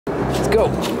go.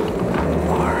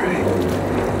 All right.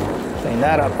 Clean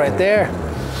that up right there.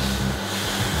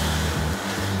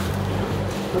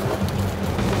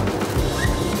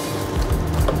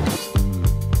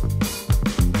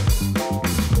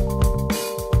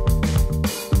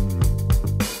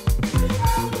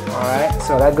 All right,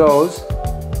 so that goes.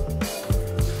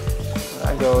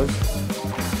 That goes.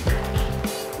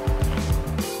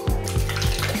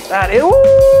 That is,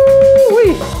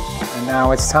 woo-wee! And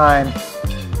now it's time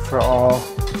for all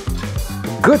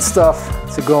the good stuff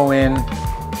to go in.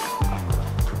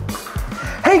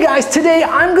 Hey guys, today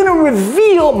I'm gonna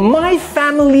reveal my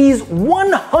family's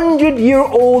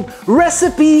 100-year-old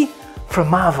recipe for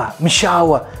mava,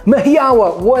 mishawa,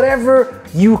 mahiawa, whatever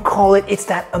you call it. It's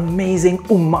that amazing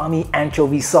umami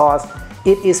anchovy sauce.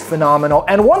 It is phenomenal.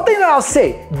 And one thing that I'll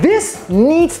say, this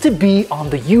needs to be on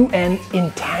the UN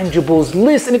intangibles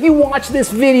list. And if you watch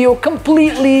this video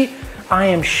completely, I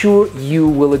am sure you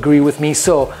will agree with me.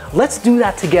 So let's do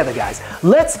that together, guys.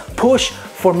 Let's push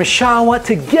for mishawa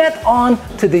to get on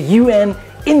to the UN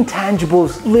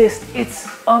intangibles list. It's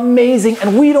amazing.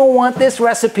 And we don't want this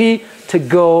recipe to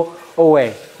go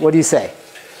away. What do you say?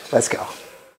 Let's go.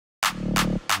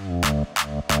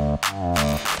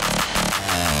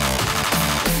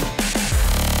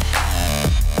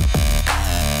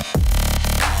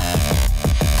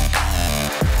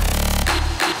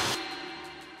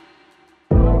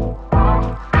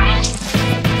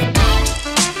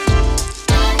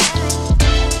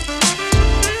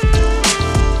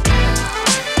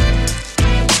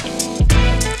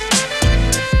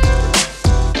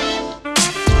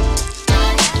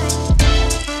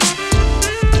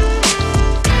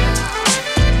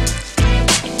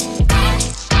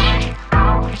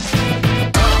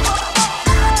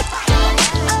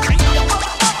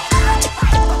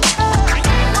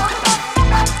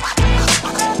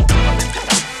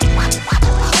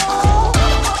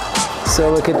 So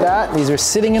look at that, these are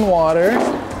sitting in water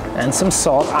and some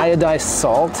salt, iodized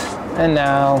salt, and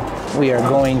now we are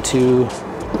going to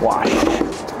wash.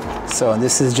 So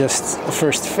this is just the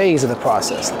first phase of the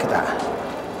process. Look at that.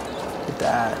 Look at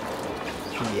that.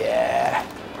 Yeah.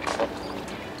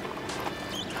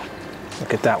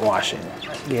 Look at that washing.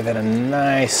 Give it a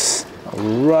nice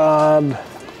rub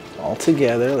all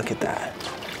together. Look at that.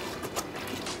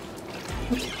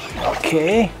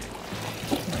 Okay.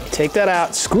 Take that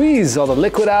out, squeeze all the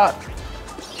liquid out,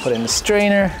 put it in the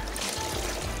strainer,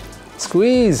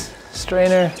 squeeze,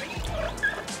 strainer,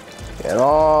 get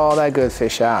all that good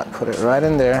fish out, put it right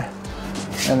in there.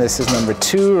 And this is number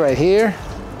 2 right here.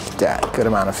 That good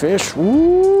amount of fish.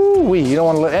 Woo-wee, you don't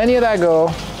want to let any of that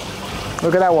go.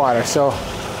 Look at that water. So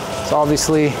it's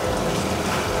obviously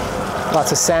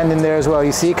lots of sand in there as well,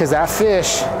 you see, because that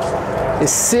fish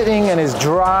is sitting and is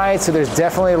dry, so there's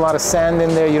definitely a lot of sand in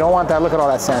there. You don't want that. Look at all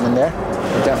that sand in there.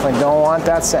 You definitely don't want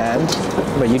that sand,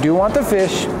 but you do want the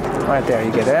fish right there.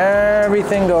 You get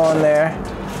everything going there.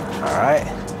 All right,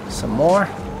 some more.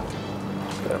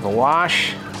 Bit of a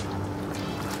wash.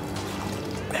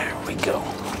 There we go.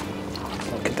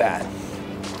 Look at that.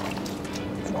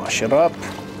 Wash it up.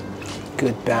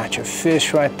 Good batch of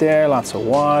fish right there. Lots of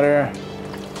water.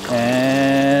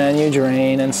 And you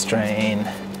drain and strain.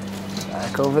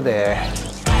 Back over there.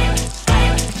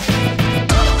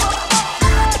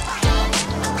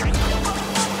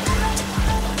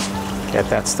 Get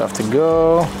that stuff to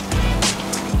go.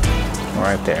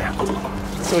 Right there.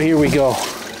 So here we go.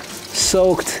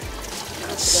 Soaked,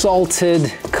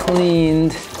 salted,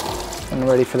 cleaned, and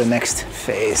ready for the next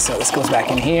phase. So this goes back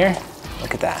in here.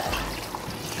 Look at that.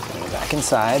 Go back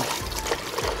inside.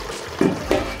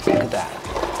 Look at that.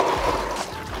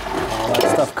 All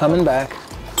that stuff coming back.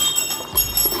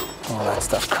 All that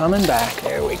stuff coming back.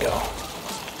 There we go.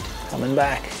 Coming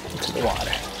back into the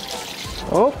water.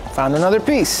 Oh, found another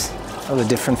piece of a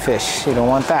different fish. You don't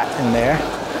want that in there.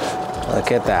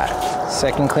 Look at that.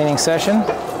 Second cleaning session.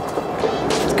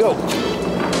 Let's go. All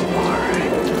right.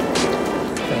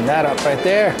 Clean that up right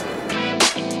there.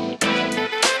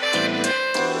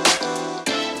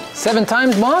 7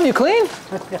 times, Mom, you clean?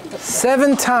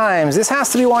 7 times. This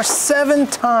has to be washed 7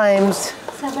 times.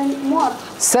 7 more.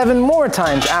 7 more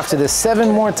times after this. 7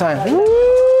 more times.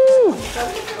 Woo!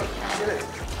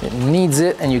 It needs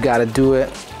it, and you gotta do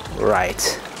it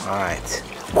right. All right.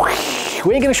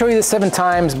 We ain't gonna show you this 7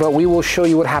 times, but we will show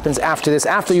you what happens after this,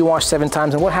 after you wash 7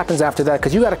 times, and what happens after that,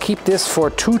 because you gotta keep this for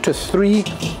 2 to 3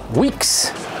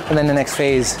 weeks, and then the next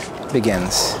phase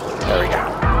begins. There we go.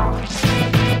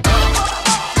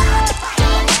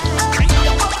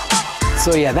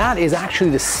 So yeah, that is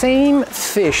actually the same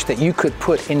fish that you could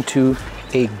put into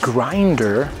a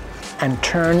grinder and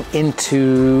turn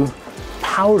into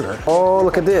powder. Oh,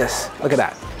 look at this. Look at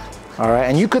that. All right,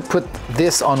 and you could put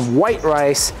this on white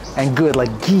rice and good,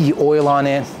 like ghee oil on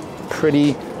it.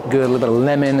 Pretty good. A little bit of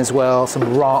lemon as well, some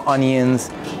raw onions,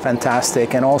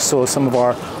 fantastic. And also some of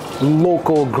our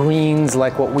local greens,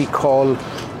 like what we call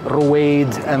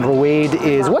roed. And roed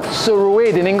is, what's a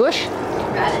roed in English?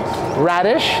 Radish.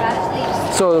 Radish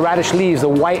leaves. So the radish leaves, the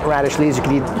white radish leaves, you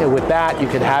could eat it with that. You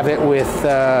could have it with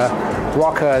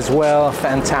rocca as well.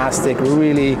 Fantastic,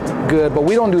 really good. But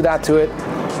we don't do that to it.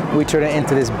 We turn it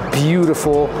into this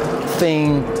beautiful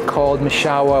thing called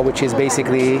mishawa, which is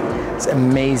basically this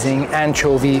amazing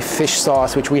anchovy fish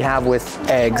sauce, which we have with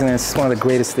eggs, and it's one of the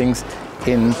greatest things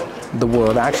in the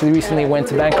world. I actually recently went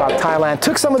to Bangkok, Thailand,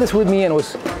 took some of this with me and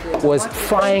was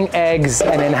frying eggs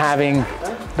and then having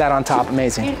that on top.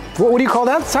 Amazing. What do you call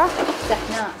that, Sah?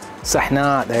 Sahna.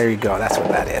 Sahna, there you go, that's what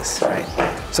that is, right?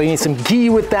 So you need some ghee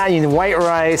with that, you need white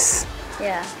rice.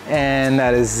 Yeah. And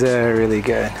that is really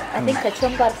good. I think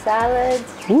kachumbar salad.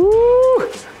 Woo!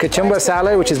 Kachumbar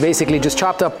salad, which is basically just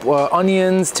chopped up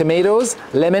onions, tomatoes,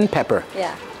 lemon, pepper.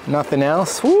 Yeah. Nothing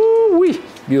else. Woo-wee.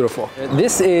 Beautiful.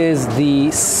 This is the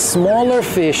smaller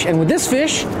fish, and with this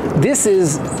fish, this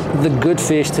is the good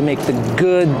fish to make the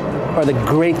good or the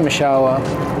great mishawa.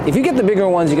 If you get the bigger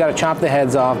ones, you got to chop the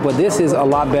heads off, but this is a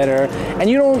lot better,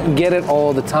 and you don't get it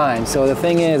all the time. So the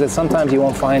thing is that sometimes you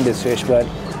won't find this fish, but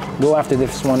go after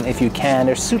this one if you can.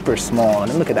 They're super small,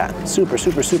 and look at that, super,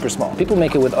 super, super small. People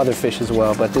make it with other fish as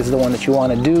well, but this is the one that you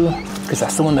want to do because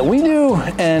that's the one that we do,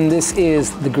 and this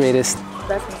is the greatest.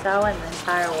 Best mishawa in the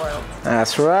entire world.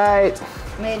 That's right.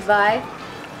 Made by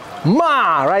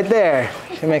Ma, right there.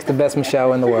 She makes the best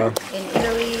mishawa in the world. in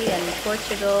Italy and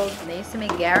Portugal. They used to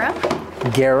make garum.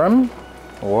 Garum?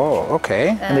 Whoa,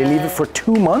 okay. And they leave it for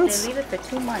 2 months? They leave it for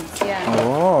 2 months, yeah.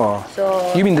 Oh.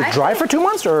 So you mean the dry for 2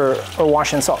 months or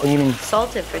wash and salt? You mean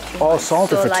salted for 2 months? Oh,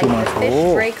 salted for 2 months. So like the fish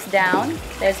Oh. breaks down.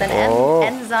 There's an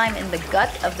enzyme in the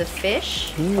gut of the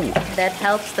fish that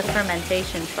helps the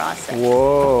fermentation process.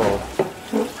 Whoa.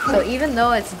 So even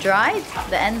though it's dried,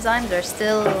 the enzymes are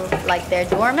still like they're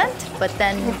dormant, but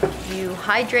then you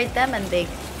hydrate them and they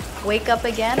wake up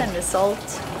again and the salt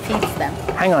feeds them.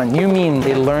 Hang on, you mean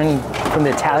they learned from the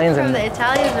Italians? From the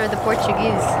Italians or the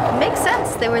Portuguese. Makes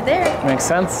sense, they were there. Makes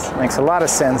sense? Makes a lot of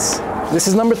sense. This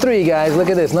is number 3, guys. Look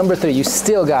at this, number 3. You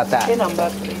still got that. Number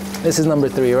 3. This is number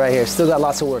 3 right here. Still got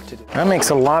lots of work to do. That makes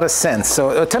a lot of sense.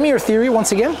 So tell me your theory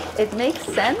once again. It makes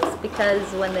sense because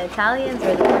when the Italians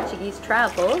or the Portuguese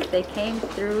traveled, they came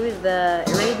through the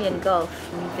Arabian Gulf,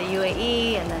 the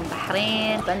UAE, and then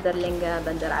Bahrain, Bandar Linga,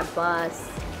 Bandar Abbas,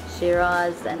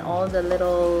 Shiraz, and all the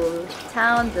little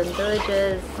towns and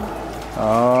villages.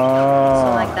 Oh. So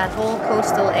like that whole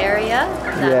coastal area,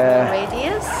 that whole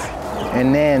radius.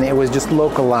 And then it was just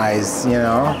localized, you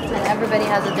know? And everybody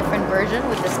has a different version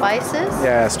with the spices.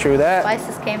 Yeah, it's true that.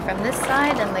 Spices came from this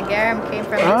side and the garum came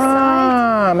from this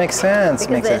side. Ah, makes sense.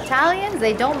 Because the Italians,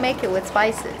 they don't make it with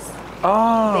spices.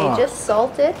 Oh. They just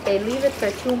salt it, they leave it for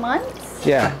 2 months.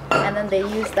 Yeah. And then they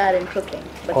use that in cooking.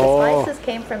 But the spices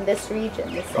came from this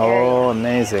region, this area. Oh,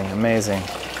 amazing, amazing.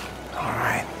 All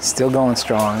right, still going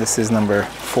strong. This is number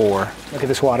 4. Look at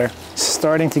this water.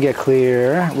 Starting to get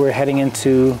clear. We're heading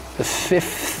into the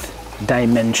 5th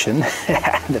dimension,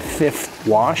 the 5th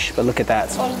wash, but look at that.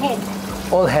 All head.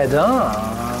 All head, oh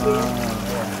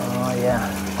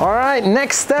yeah. All right,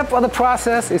 next step of the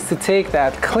process is to take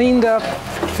that cleaned up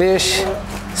fish,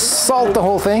 salt the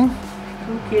whole thing.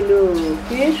 2 kilo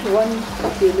fish, 1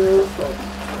 kilo salt.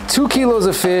 2 kilos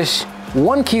of fish,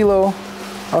 1 kilo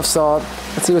of salt.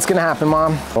 Let's see what's gonna happen,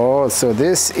 Mom. Oh, so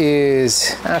this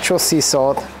is natural sea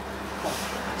salt.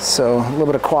 So a little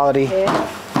bit of quality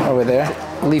over there.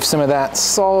 Leave some of that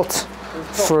salt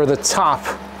for the top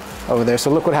over there.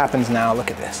 So look what happens now. Look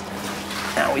at this.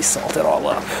 Now we salt it all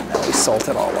up. Now we salt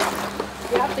it all up.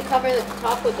 You have to cover the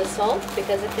top with the salt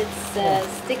because if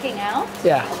it's sticking out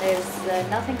and there's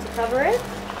nothing to cover it,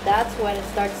 that's when it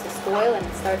starts to spoil and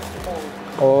it starts to mold.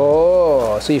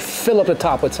 Oh, so you fill up the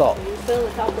top with salt. You fill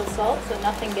the top with salt so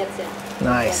nothing gets in.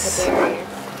 Nice.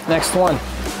 Like Next one.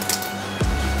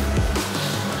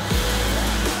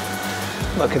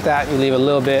 Look at that, you leave a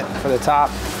little bit for the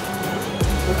top.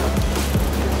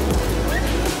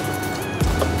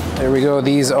 There we go,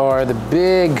 these are the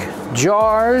big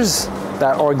jars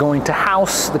that are going to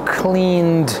house the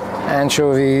cleaned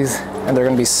anchovies, and they're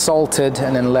gonna be salted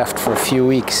and then left for a few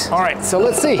weeks. All right, so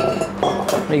let's see.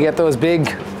 We get those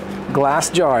big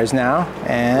glass jars now,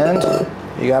 and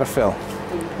you gotta fill.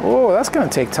 Oh, that's gonna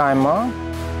take time, Mom.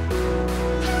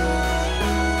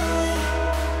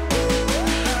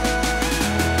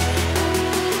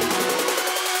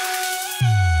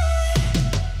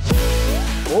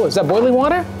 Oh, is that boiling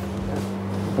water?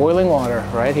 Boiling water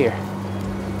right here.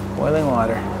 Boiling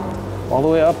water. All the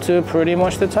way up to pretty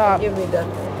much the top. Give me that.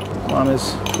 Mom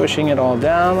is pushing it all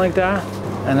down like that.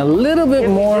 And a little bit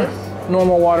more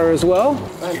normal water as well.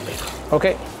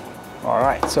 Okay. All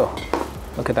right, so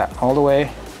look at that. All the way.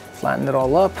 Flatten it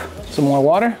all up. Some more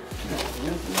water.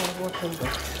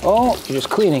 Oh, you're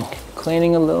just cleaning.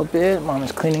 Cleaning a little bit. Mom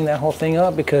is cleaning that whole thing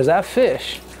up because that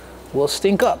fish will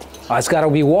stink up. It's got to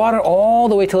be water all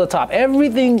the way to the top.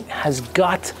 Everything has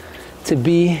got to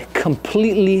be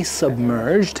completely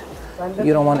submerged.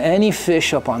 You don't want any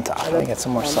fish up on top. Let me get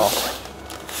some more salt.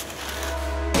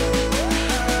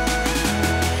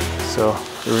 So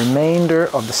the remainder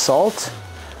of the salt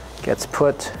gets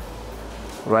put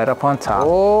right up on top.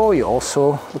 Oh, you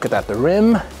also, look at that, the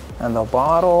rim and the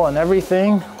bottle and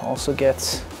everything also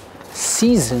gets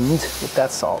seasoned with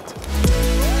that salt.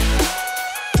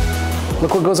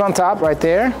 Look what goes on top right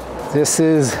there. This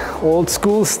is old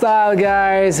school style,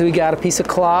 guys. We got a piece of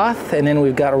cloth and then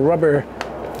we've got a rubber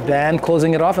band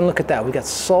closing it off, and look at that. We got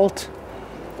salt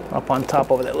up on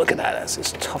top over there. Look at that. That's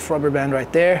this tough rubber band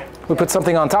right there. We put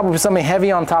something on top. We put something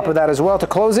heavy on top of that as well to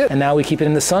close it. And now we keep it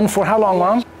in the sun for how long,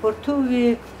 Mom? For 2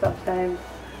 weeks sometimes.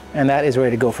 And that is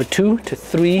ready to go for 2 to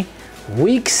 3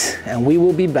 weeks, and we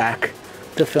will be back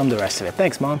to film the rest of it.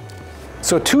 Thanks, Mom.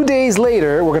 So 2 days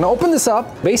later, we're gonna open this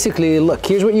up. Basically, look,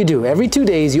 here's what you do. Every 2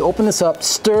 days, you open this up,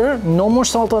 stir, no more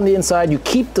salt on the inside. You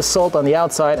keep the salt on the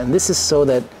outside, and this is so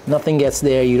that nothing gets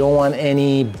there. You don't want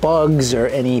any bugs or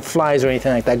any flies or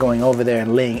anything like that going over there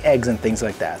and laying eggs and things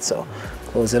like that. So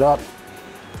close it up,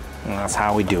 and that's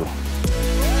how we do.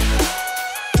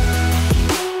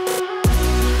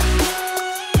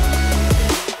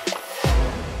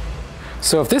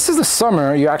 So if this is the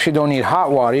summer, you actually don't need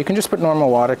hot water. You can just put normal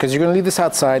water because you're gonna leave this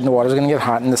outside and the water's gonna get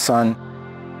hot in the sun.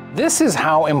 This is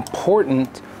how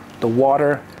important the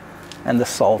water and the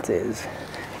salt is.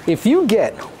 If you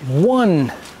get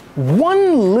one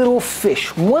little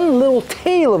fish, one little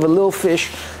tail of a little fish,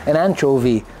 an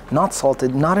anchovy, not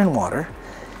salted, not in water,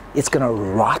 it's gonna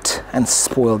rot and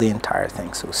spoil the entire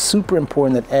thing. So super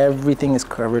important that everything is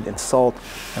covered in salt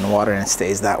and water and it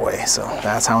stays that way. So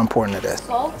that's how important it is.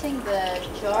 Salting the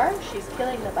jar, she's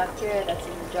killing the bacteria that's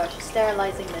in the jar. She's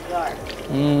sterilizing the jar.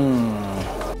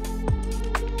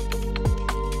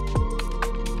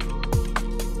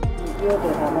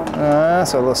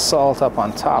 So a little salt up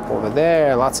on top over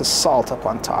there. Lots of salt up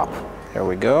on top. There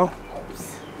we go.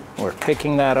 We're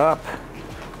picking that up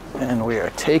and we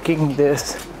are taking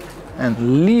this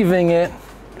and leaving it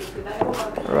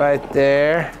right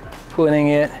there, putting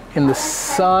it in the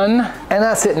sun. And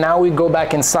that's it. Now we go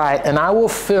back inside and I will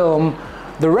film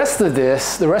the rest of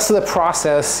this, the rest of the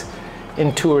process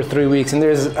in 2 or 3 weeks. And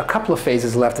there's a couple of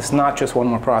phases left. It's not just one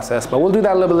more process, but we'll do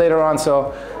that a little bit later on.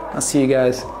 So I'll see you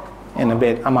guys in a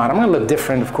bit. I'm out. I'm gonna look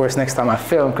different, of course, next time I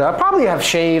film, because I probably have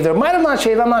shaved or might have not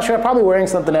shaved. I'm not sure. I'm probably wearing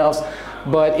something else,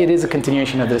 but it is a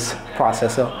continuation of this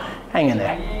process. So hang in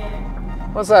there.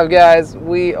 What's up, guys?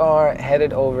 We are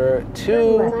headed over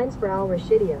to...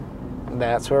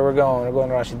 That's where we're going. We're going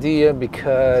to Rashidiyah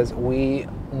because we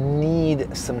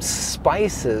need some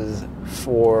spices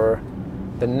for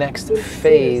the next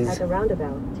phase at the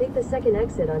roundabout. Take the second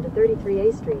exit onto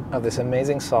 33A Street. Of this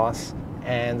amazing sauce.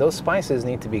 And those spices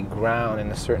need to be ground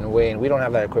in a certain way, and we don't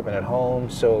have that equipment at home,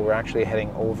 so we're actually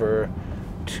heading over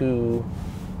to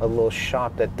a little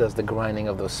shop that does the grinding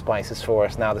of those spices for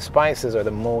us. Now, the spices are the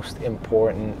most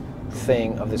important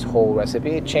thing of this whole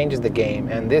recipe. It changes the game,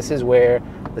 and this is where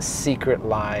the secret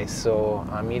lies. So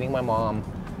I'm meeting my mom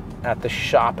at the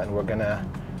shop, and we're gonna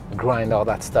grind all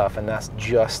that stuff, and that's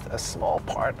just a small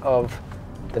part of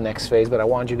the next phase, but I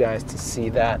want you guys to see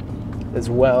that as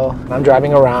well. I'm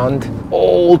driving around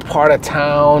old part of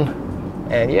town,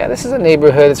 and yeah, this is a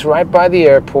neighborhood. It's right by the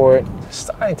airport. It's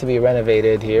starting to be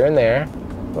renovated here and there.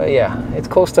 But yeah, it's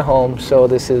close to home, so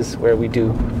this is where we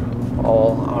do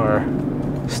all our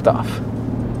stuff.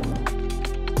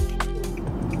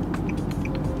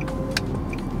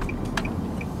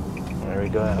 There we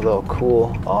go, a little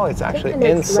cool. Oh, it's actually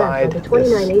inside this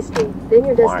 29A Street. Then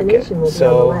your destination will be on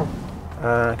the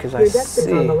left. Because I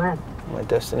see my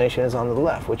destination is on the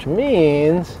left, which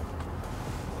means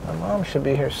my mom should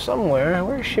be here somewhere.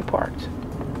 Where is she parked?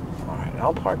 All right,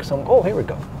 I'll park some. Oh, here we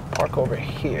go. Park over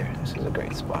here. This is a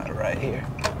great spot right here.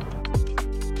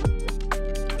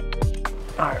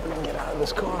 All right, we're gonna get out of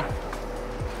this car.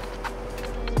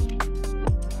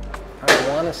 I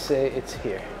want to say it's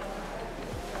here.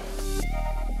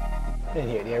 In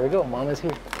here, there we go. Mom is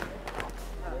here.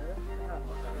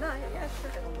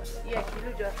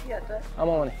 I'm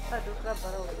on it.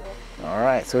 All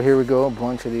right, so here we go. A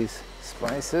bunch of these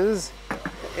spices.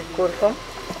 kurkum,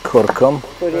 Kurkum.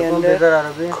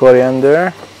 coriander,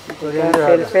 Coriander.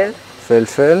 filfil,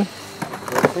 Filfil.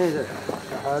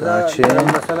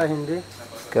 Dachin.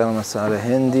 Garam masala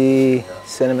hindi.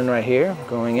 Cinnamon right here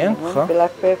going in.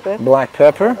 black pepper, Black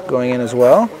pepper going in as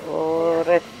well. or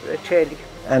red chili,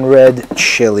 And red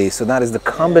chili. So that is the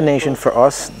combination for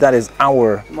us. That is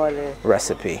our mole.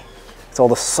 recipe. It's all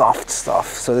the soft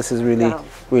stuff. So this is really,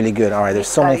 really good. All right, there's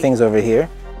so many things over here.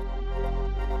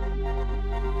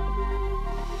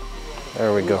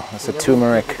 There we go. That's a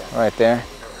turmeric right there.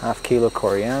 Half kilo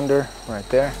coriander right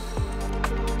there.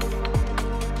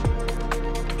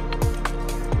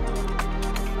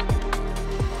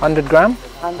 $100 gram?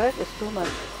 100 is too much.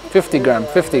 50 gram,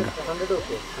 50.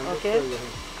 Okay?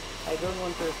 I don't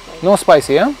want to spice. No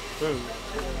spicy, yeah?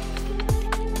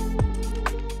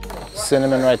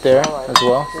 Cinnamon right there as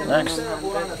well. Next.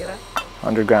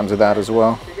 100 grams of that as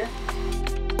well.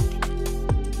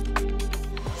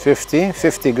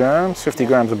 50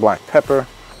 grams of black pepper.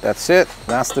 That's it.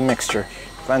 That's the mixture.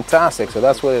 Fantastic. So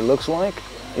that's what it looks like.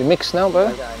 You mix now,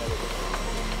 bud?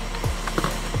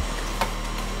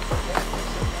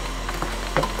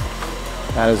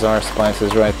 That is our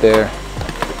spices right there.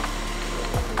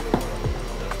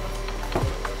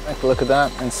 Look at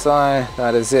that inside.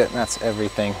 That is it. That's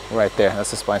everything right there.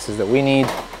 That's the spices that we need.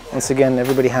 Once again,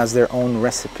 everybody has their own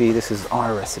recipe. This is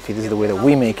our recipe. This is the way that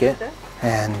we make it.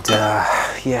 And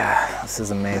yeah, this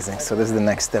is amazing. So this is the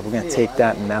next step. We're going to take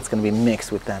that, and that's going to be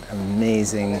mixed with that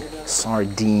amazing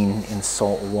sardine in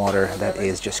salt water that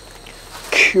is just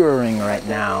curing right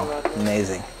now.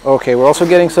 Amazing. Okay, we're also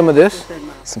getting some of this.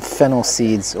 Some fennel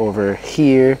seeds over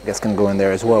here. That's going to go in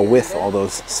there as well with all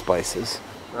those spices.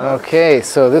 Okay,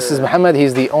 so this is Mohammed.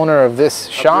 He's the owner of this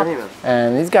shop,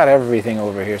 and he's got everything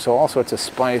over here. So all sorts of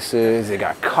spices, they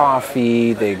got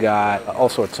coffee, they got all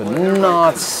sorts of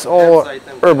nuts, all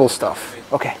herbal stuff.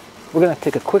 Okay, we're gonna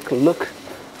take a quick look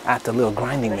at the little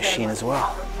grinding machine as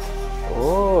well.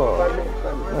 Oh,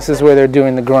 this is where they're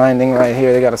doing the grinding right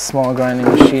here. They got a small grinding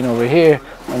machine over here,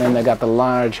 and then they got the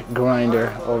large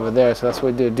grinder over there. So that's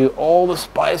what they do all the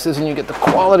spices, and you get the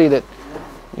quality that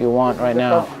you want right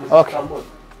now. Okay.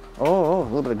 Oh, a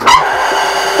little bit of garlic.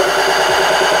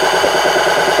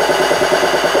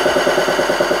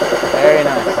 Very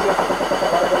nice.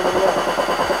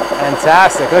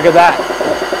 Fantastic. Look at that.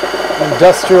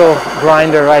 Industrial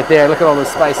grinder right there. Look at all the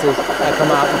spices that come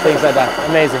out and things like that.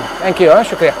 Amazing. Thank you.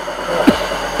 Shukriya.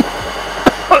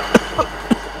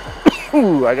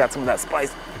 Ooh, I got some of that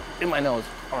spice in my nose.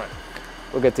 All right.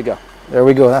 We're good to go. There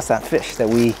we go. That's that fish that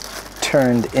we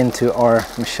turned into our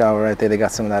mashawa right there. They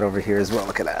got some of that over here as well.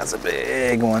 Look at that, that's a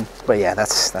big one. But yeah,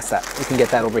 that's that. You can get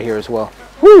that over here as well.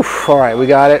 Woo! All right, we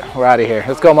got it. We're out of here.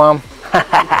 Let's go, Mom.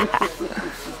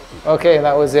 Okay,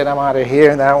 that was it. I'm out of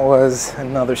here. That was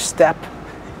another step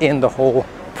in the whole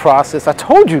process. I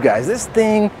told you guys, this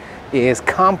thing is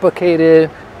complicated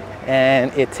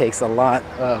and it takes a lot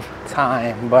of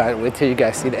time, but wait till you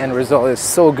guys see the end result. It's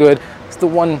so good. It's the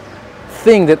one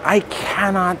thing that I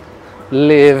cannot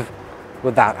live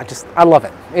without. I love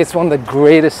it. It's one of the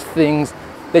greatest things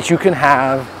that you can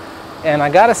have. And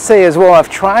I gotta say as well, I've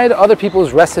tried other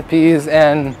people's recipes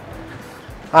and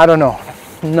I don't know,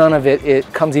 none of it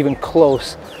comes even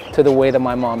close to the way that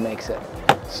my mom makes it.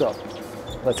 So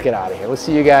let's get out of here. We'll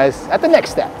see you guys at the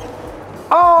next step.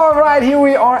 All right, here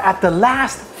we are at the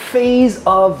last phase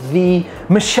of the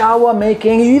mashawa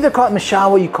making. You either call it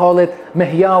mashawa, you call it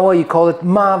mehyawa, you call it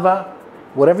mava,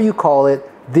 whatever you call it.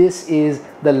 This is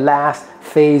the last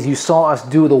phase. You saw us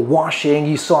do the washing,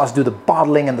 you saw us do the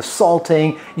bottling and the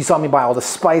salting, you saw me buy all the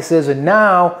spices, and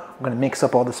now I'm gonna mix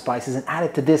up all the spices and add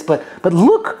it to this. But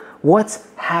look what's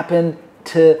happened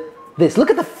to this. Look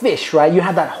at the fish, right? You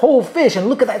have that whole fish, and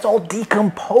look at that, it's all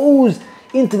decomposed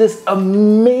into this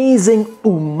amazing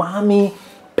umami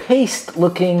paste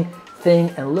looking thing.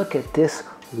 And look at this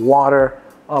water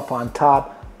up on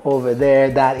top over there.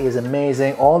 That is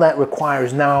amazing. All that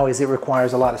requires now is it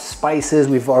requires a lot of spices.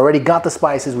 We've already got the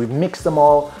spices, we've mixed them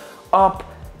all up,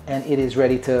 and it is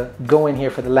ready to go in here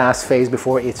for the last phase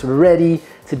before it's ready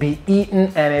to be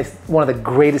eaten. And it's one of the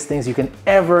greatest things you can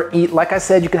ever eat. Like I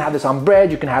said, you can have this on bread,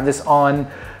 you can have this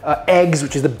on eggs,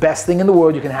 which is the best thing in the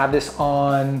world. You can have this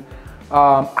on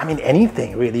I mean,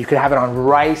 anything really. You could have it on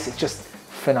rice. It's just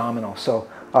phenomenal. So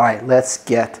all right, let's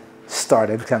get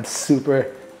started because I'm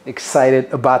super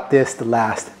excited about this, the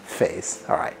last phase.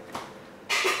 All right.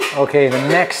 Okay, the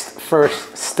next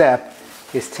first step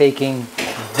is taking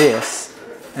this,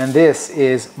 and this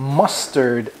is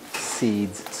mustard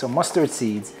seeds. So mustard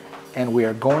seeds, and we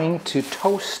are going to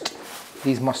toast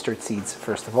these mustard seeds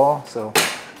first of all. So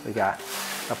we got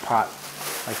a pot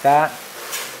like that.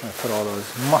 I'm gonna put all those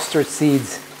mustard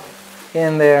seeds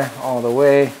in there all the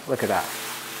way. Look at that.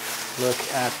 Look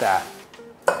at that.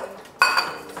 A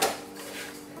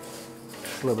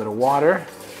little bit of water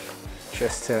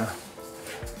just to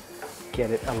get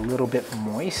it a little bit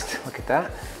moist. Look at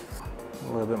that.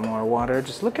 A little bit more water.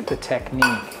 Just look at the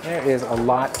technique. There is a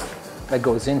lot that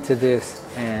goes into this,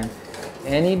 and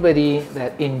anybody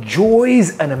that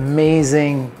enjoys an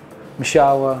amazing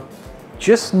mashallah,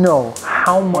 just know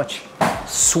how much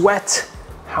sweat,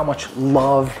 how much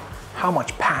love, how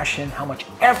much passion, how much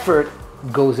effort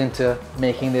goes into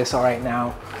making this. All right,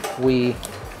 now we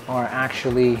are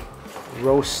actually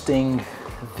roasting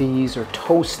these or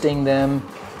toasting them.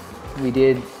 We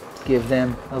did give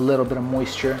them a little bit of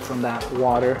moisture from that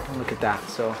water. And look at that.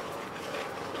 So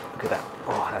look at that.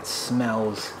 Oh, that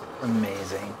smells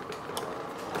amazing.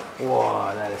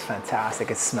 Whoa, that is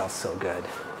fantastic. It smells so good.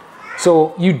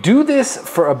 So you do this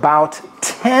for about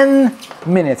 10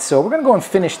 minutes. So we're gonna go and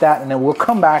finish that, and then we'll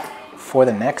come back for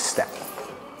the next step.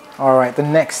 All right, the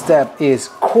next step is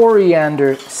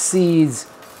coriander seeds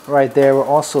right there. We're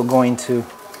also going to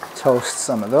toast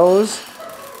some of those.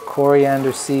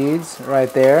 Coriander seeds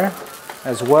right there,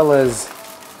 as well as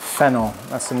fennel.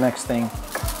 That's the next thing.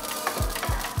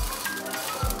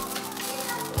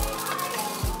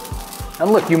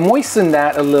 And look, you moisten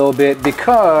that a little bit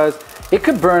because it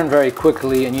could burn very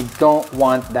quickly, and you don't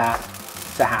want that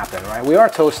to happen, right? We are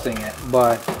toasting it,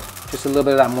 but just a little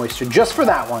bit of that moisture just for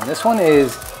that one. This one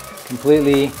is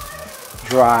completely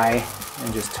dry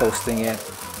and just toasting it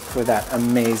for that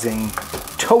amazing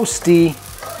toasty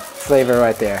flavor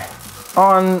right there.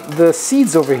 On the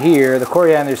seeds over here, the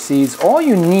coriander seeds, all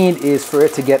you need is for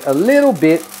it to get a little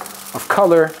bit of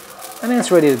color, and then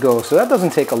it's ready to go. So that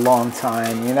doesn't take a long time.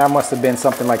 I mean, that must have been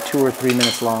something like 2 or 3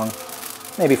 minutes long,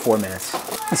 maybe 4 minutes.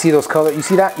 You see those colors? You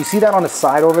see that? You see that on the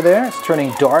side over there? It's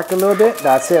turning dark a little bit.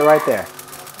 That's it right there.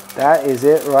 That is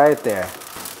it right there.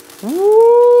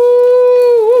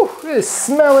 Woo! It is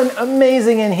smelling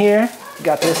amazing in here.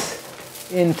 Got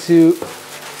this into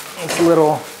this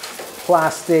little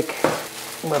plastic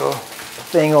little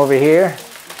thing over here.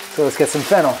 So let's get some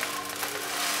fennel.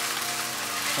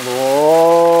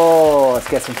 Oh, let's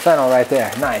get some fennel right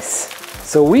there. Nice.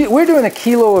 So we're doing 1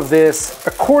 kilo of this,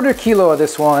 1/4 kilo of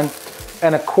this one,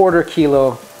 and 1/4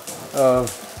 kilo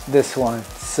of this one.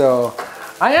 So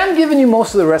I am giving you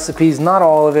most of the recipes, not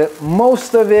all of it,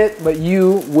 most of it, but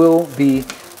you will be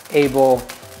able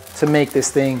to make this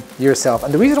thing yourself.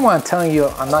 And the reason why I'm telling you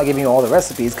I'm not giving you all the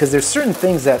recipes, because there's certain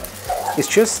things that it's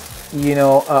just, you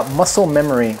know, muscle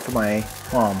memory for my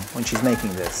mom when she's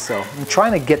making this. So I'm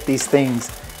trying to get these things,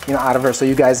 you know, out of her so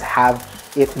you guys have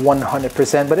it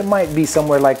 100%, but it might be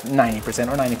somewhere like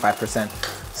 90% or 95%.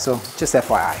 So just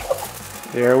FYI.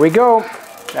 There we go.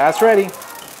 That's ready.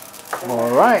 All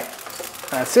right.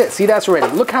 That's it. See, that's ready.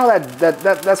 Look how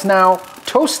that's now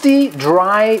toasty,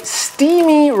 dry,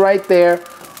 steamy right there.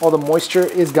 All the moisture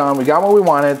is gone. We got what we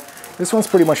wanted. This one's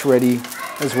pretty much ready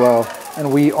as well.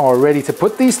 And we are ready to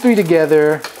put these three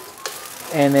together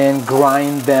and then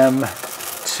grind them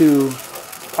to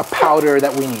a powder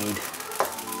that we need.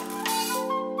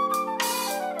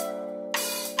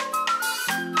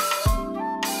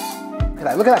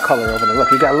 Look at that color over there.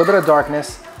 Look, you got a little bit of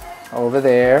darkness over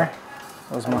there.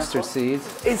 Those mustard seeds.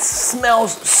 It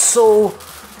smells so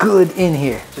good in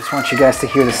here. Just want you guys to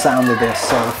hear the sound of this.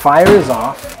 So the fire is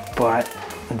off, but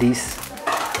these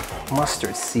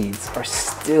mustard seeds are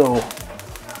still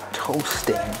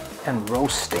toasting and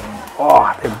roasting.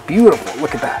 Oh, they're beautiful.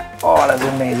 Look at that. Oh, that's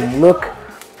amazing. Look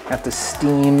at the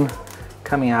steam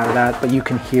coming out of that, but you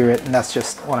can hear it, and that's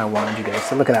just what I wanted you guys.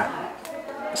 So look at that.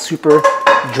 Super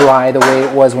dry the way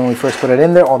it was when we first put it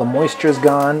in there. All the moisture is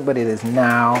gone, but it is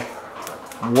now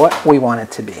what we want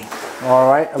it to be. All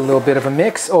right, a little bit of a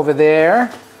mix over there,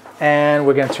 and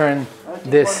we're gonna turn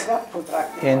this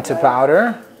into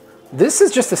powder. This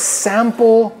is just a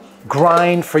sample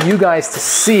grind for you guys to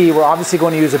see. We're obviously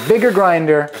going to use a bigger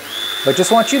grinder, but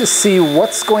just want you to see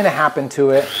what's going to happen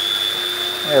to it.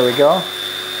 There we go.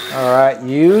 All right,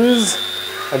 use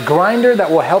a grinder that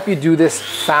will help you do this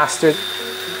faster.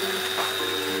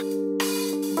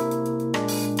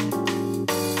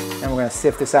 And we're gonna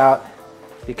sift this out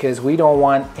because we don't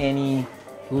want any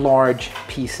large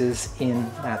pieces in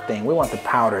that thing. We want the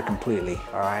powder completely,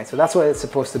 all right? So that's what it's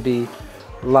supposed to be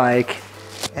like.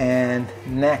 And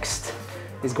next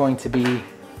is going to be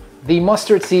the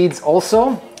mustard seeds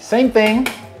also. Same thing.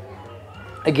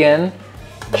 Again,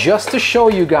 just to show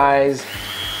you guys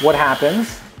what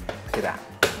happens. Look at that.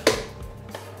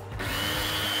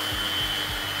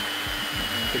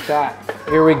 Look at that.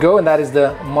 Here we go, and that is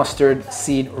the mustard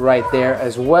seed right there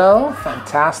as well.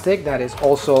 Fantastic. That is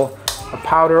also a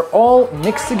powder all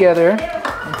mixed together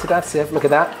into that sieve. Look at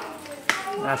that.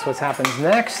 That's what happens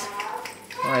next.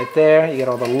 Right there, you get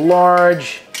all the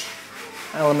large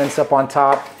elements up on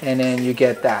top, and then you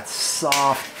get that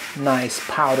soft, nice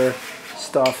powder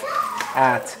stuff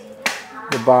at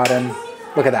the bottom.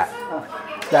 Look at that.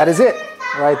 That is it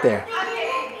right there.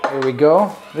 Here we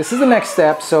go. This is the next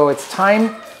step. So it's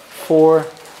time for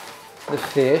the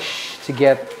fish to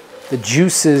get the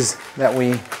juices that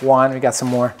we want. We got some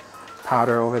more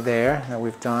powder over there that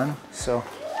we've done. So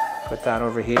put that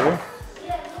over here.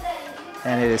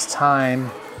 And it is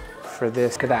time for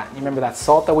this. Look at that. You remember that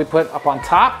salt that we put up on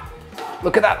top?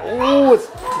 Look at that. Oh, it's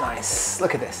nice.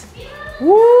 Look at this.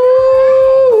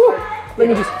 Woo! Let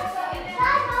me just.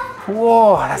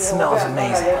 Whoa, that smells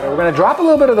amazing. We're gonna drop a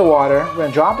little bit of the water. We're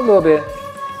gonna drop a little bit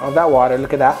of that water.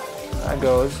 Look at that. That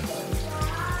goes.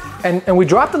 And we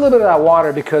dropped a little bit of that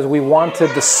water because we wanted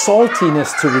the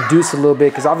saltiness to reduce a little bit,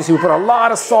 because obviously we put a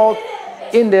lot of salt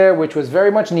in there, which was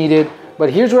very much needed. But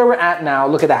here's where we're at now.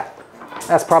 Look at that.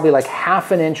 That's probably like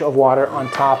 ½ an inch of water on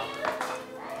top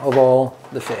of all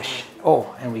the fish.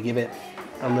 Oh, and we give it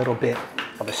a little bit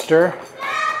of a stir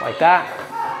like that.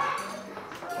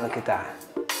 Look at that.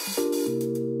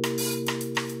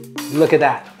 Look at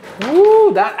that.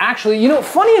 Woo, that actually, you know,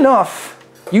 funny enough,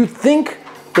 you'd think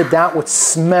that that would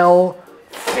smell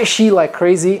fishy like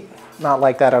crazy. Not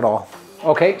like that at all.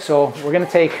 Okay, so we're gonna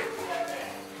take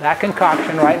that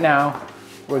concoction right now.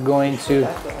 We're going to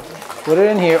put it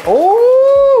in here.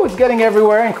 Oh, it's getting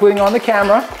everywhere, including on the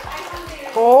camera.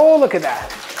 Oh, look at that.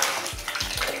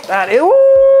 That is,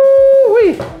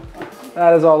 ooh-wee.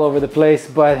 That is all over the place,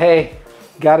 but hey,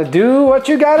 gotta do what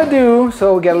you gotta do.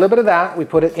 So we get a little bit of that. We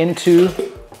put it into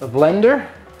the blender,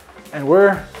 and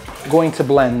we're going to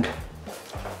blend.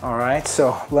 All right,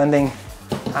 so blending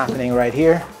happening right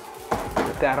here.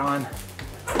 Put that on.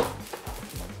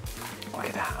 Look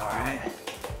at that, all right.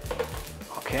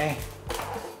 Okay,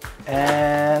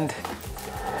 and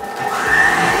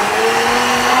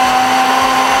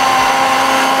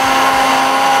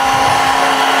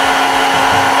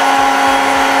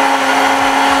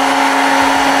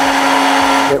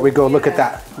there we go, look at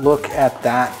that. Look at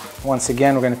that. Once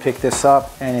again, we're gonna pick this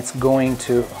up, and it's going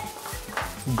to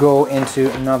go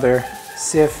into another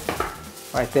sieve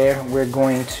right there. We're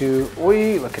going to,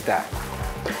 look at that.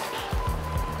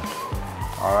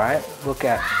 All right, look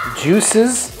at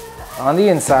juices on the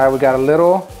inside. We got a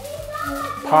little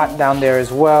pot down there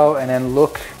as well, and then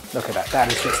look at that.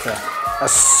 That is just a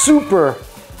super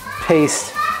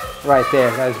paste right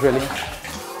there. That is really,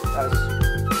 that is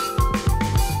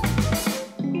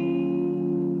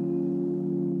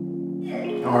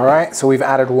all right, so we've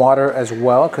added water as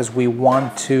well because we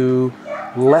want to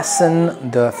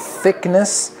lessen the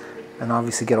thickness and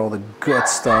obviously get all the good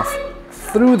stuff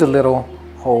through the little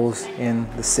holes in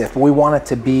the sieve. But we want it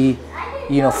to be,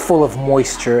 you know, full of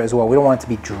moisture as well. We don't want it to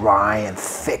be dry and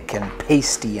thick and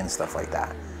pasty and stuff like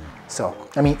that. So,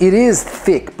 I mean, it is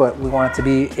thick, but we want it to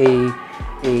be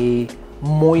a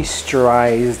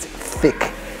moisturized,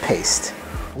 thick paste.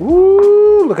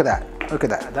 Woo, look at that. Look at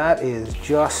that. That is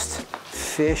just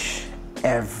fish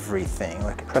everything.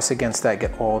 Like, press against that,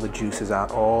 get all the juices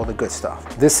out, all the good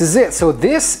stuff. This is it. So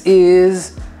this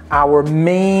is our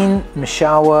main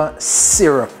Mishawa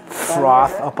syrup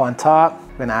froth up on top.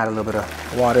 We're gonna add a little bit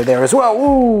of water there as well.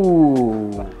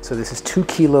 Ooh. So this is 2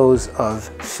 kilos of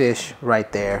fish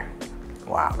right there.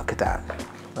 Wow, look at that.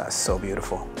 That's so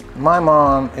beautiful. My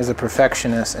mom is a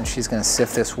perfectionist, and she's gonna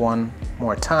sift this one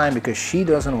more time because she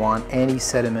doesn't want any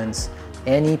sediments,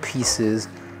 any pieces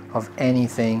of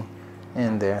anything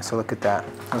in there. So look at that.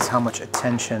 That's how much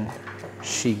attention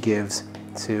she gives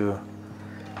to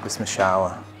this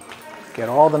Mishawa. Get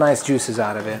all the nice juices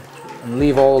out of it and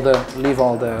leave all the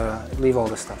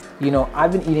stuff. You know,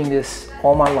 I've been eating this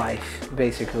all my life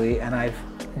basically, and I've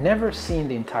never seen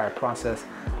the entire process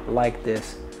like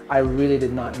this. I really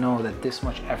did not know that this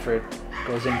much effort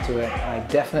goes into it. I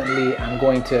definitely am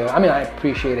going to, I mean, I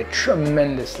appreciate it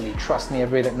tremendously. Trust me,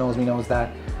 everybody that knows me knows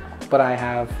that. But I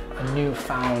have a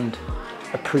newfound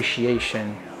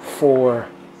appreciation for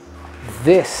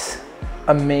this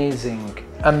amazing,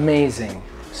 amazing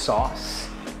sauce,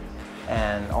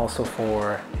 and also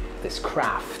for this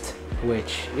craft,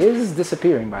 which is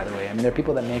disappearing, by the way. I mean, there are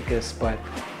people that make this, but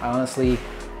I honestly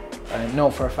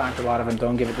know for a fact a lot of them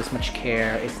don't give it this much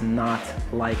care. It's not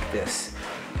like this.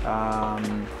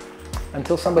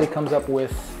 Until somebody comes up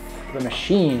with the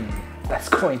machine that's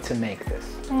going to make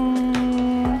this.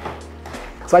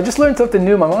 So I just learned something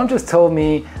new. My mom just told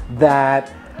me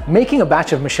that making a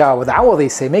batch of mashawa, the awal they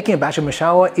say, making a batch of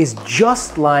mashawa is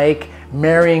just like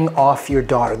marrying off your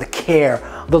daughter. The care,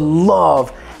 the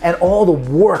love, and all the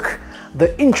work,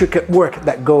 the intricate work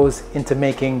that goes into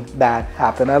making that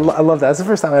happen. I love that. That's the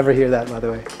first time I ever hear that, by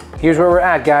the way. Here's where we're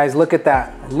at, guys. Look at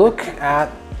that. Look at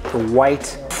the white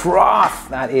froth.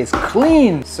 That is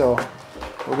clean. So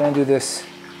we're gonna do this,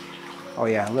 oh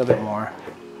yeah, a little bit more.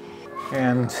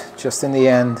 And just in the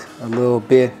end, a little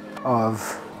bit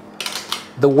of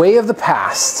the way of the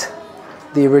past,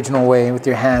 the original way, with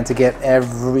your hand to get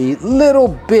every little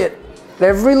bit,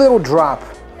 every little drop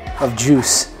of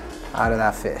juice out of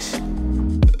that fish.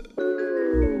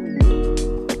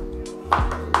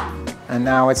 And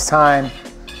now it's time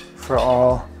for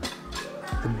all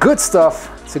the good stuff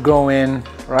to go in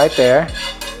right there.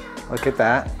 Look at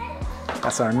that.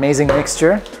 That's our amazing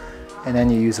mixture. And then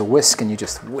you use a whisk and you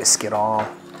just whisk it all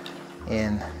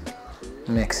in,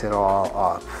 mix it all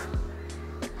up.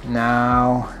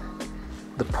 Now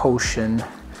the potion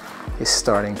is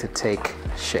starting to take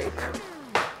shape.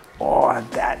 Oh,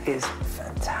 that is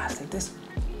fantastic. This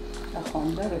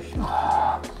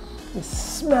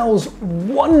smells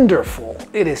wonderful.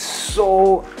 It is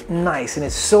so nice, and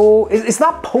it's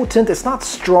not potent, it's not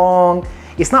strong,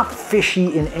 it's not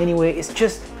fishy in any way, it's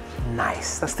just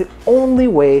nice. That's the only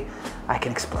way I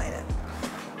can explain it.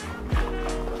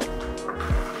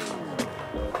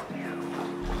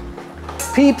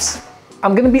 Peeps,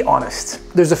 I'm gonna be honest.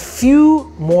 There's a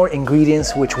few more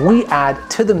ingredients which we add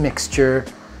to the mixture,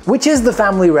 which is the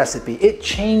family recipe. It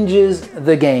changes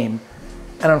the game.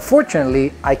 And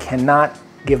unfortunately, I cannot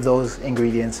give those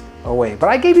ingredients away. But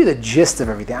I gave you the gist of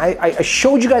everything. I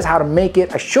showed you guys how to make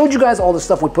it. I showed you guys all the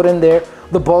stuff we put in there,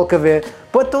 the bulk of it.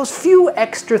 But those few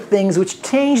extra things which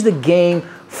change the game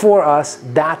for us,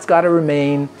 that's gotta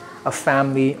remain a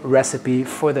family recipe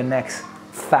for the next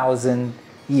 1,000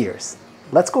 years.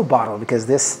 Let's go bottle, because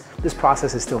this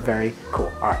process is still very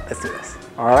cool. All right, let's do this.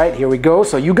 All right, here we go.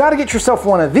 So you gotta get yourself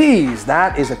one of these.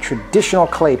 That is a traditional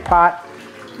clay pot.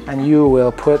 And you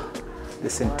will put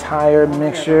this entire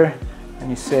mixture and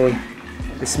you say,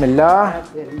 Bismillah.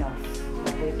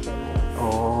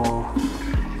 Oh,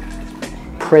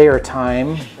 prayer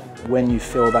time when you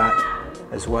fill that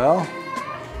as well.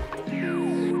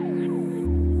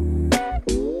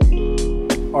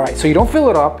 All right, so you don't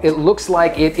fill it up. It looks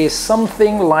like it is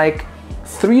something like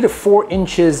 3 to 4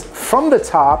 inches from the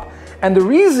top. And the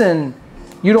reason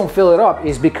you don't fill it up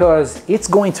is because it's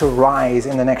going to rise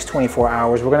in the next 24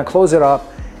 hours. We're gonna close it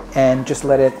up and just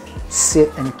let it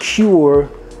sit and cure,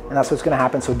 and that's what's gonna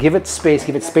happen. So give it space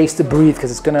to breathe, because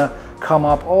it's gonna come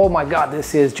up. Oh my God,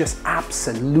 this is just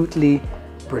absolutely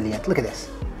brilliant. Look at this.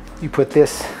 You put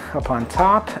this up on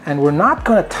top, and we're not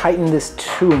gonna tighten this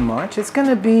too much. It's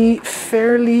gonna be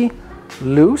fairly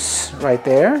loose right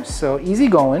there. So easy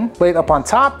going. Plate up on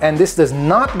top, and this does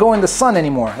not go in the sun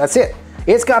anymore. That's it.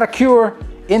 It's gotta cure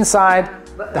inside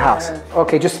the house.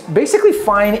 Okay, just basically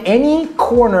find any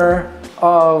corner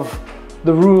of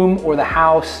the room or the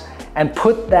house and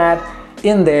put that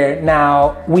in there.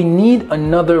 Now, we need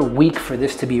another week for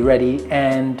this to be ready.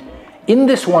 And in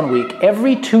this 1 week,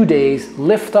 every 2 days,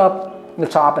 lift up the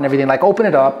top and everything, like open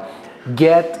it up,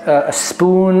 get a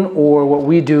spoon, or what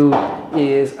we do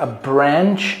is a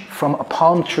branch from a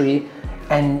palm tree,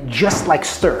 and just like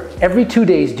stir. Every 2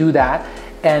 days, do that.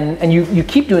 And you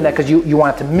keep doing that because you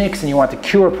want it to mix and you want it to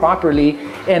cure properly.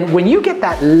 And when you get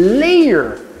that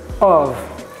layer of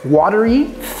watery,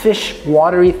 fish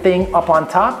watery thing up on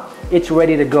top, it's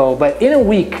ready to go. But in a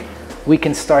week, we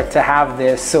can start to have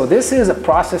this. So this is a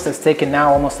process that's taken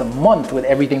now almost a month with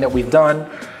everything that we've done.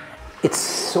 It's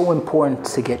so important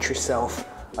to get yourself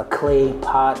a clay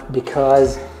pot,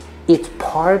 because it's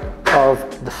part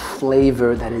of the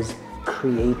flavor that is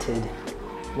created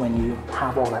when you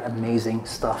have all that amazing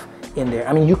stuff in there.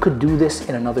 I mean, you could do this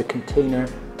in another container,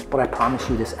 but I promise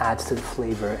you this adds to the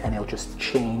flavor and it'll just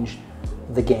change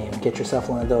the game. Get yourself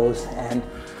one of those and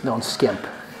don't skimp.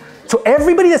 So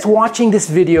everybody that's watching this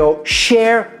video,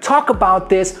 share, talk about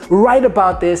this, write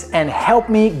about this, and help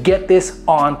me get this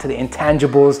on to the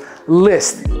intangibles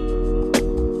list.